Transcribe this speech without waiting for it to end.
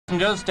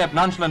Passengers step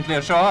nonchalantly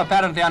ashore,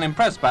 apparently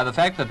unimpressed by the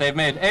fact that they've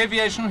made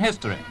aviation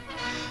history.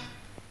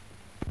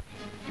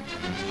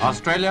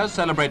 Australia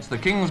celebrates the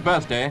King's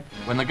birthday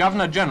when the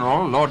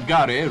Governor-General, Lord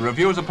Gowrie,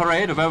 reviews a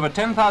parade of over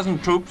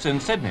 10,000 troops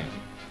in Sydney.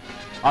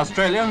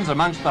 Australians,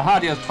 amongst the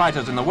hardiest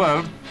fighters in the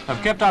world,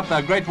 have kept up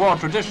their Great War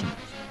traditions.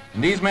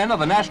 And these men are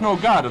the National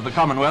Guard of the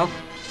Commonwealth,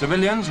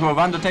 civilians who have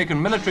undertaken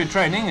military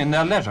training in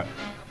their leisure.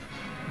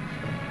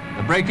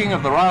 The breaking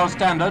of the Royal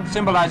Standard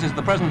symbolises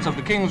the presence of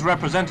the King's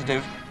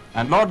representative,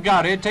 and Lord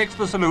Gowrie takes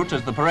the salute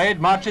as the parade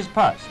marches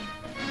past.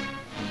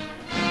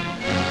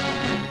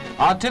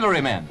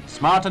 Artillerymen,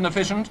 smart and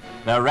efficient,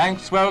 their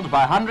ranks swelled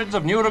by hundreds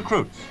of new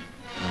recruits.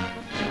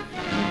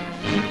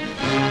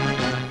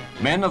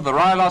 Men of the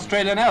Royal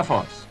Australian Air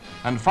Force,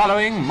 and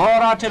following more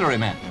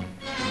artillerymen.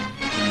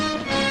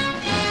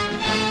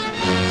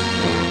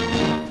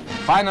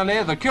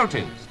 Finally, the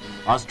Kilties.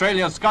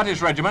 Australia's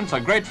Scottish regiments are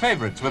great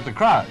favourites with the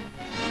crowd.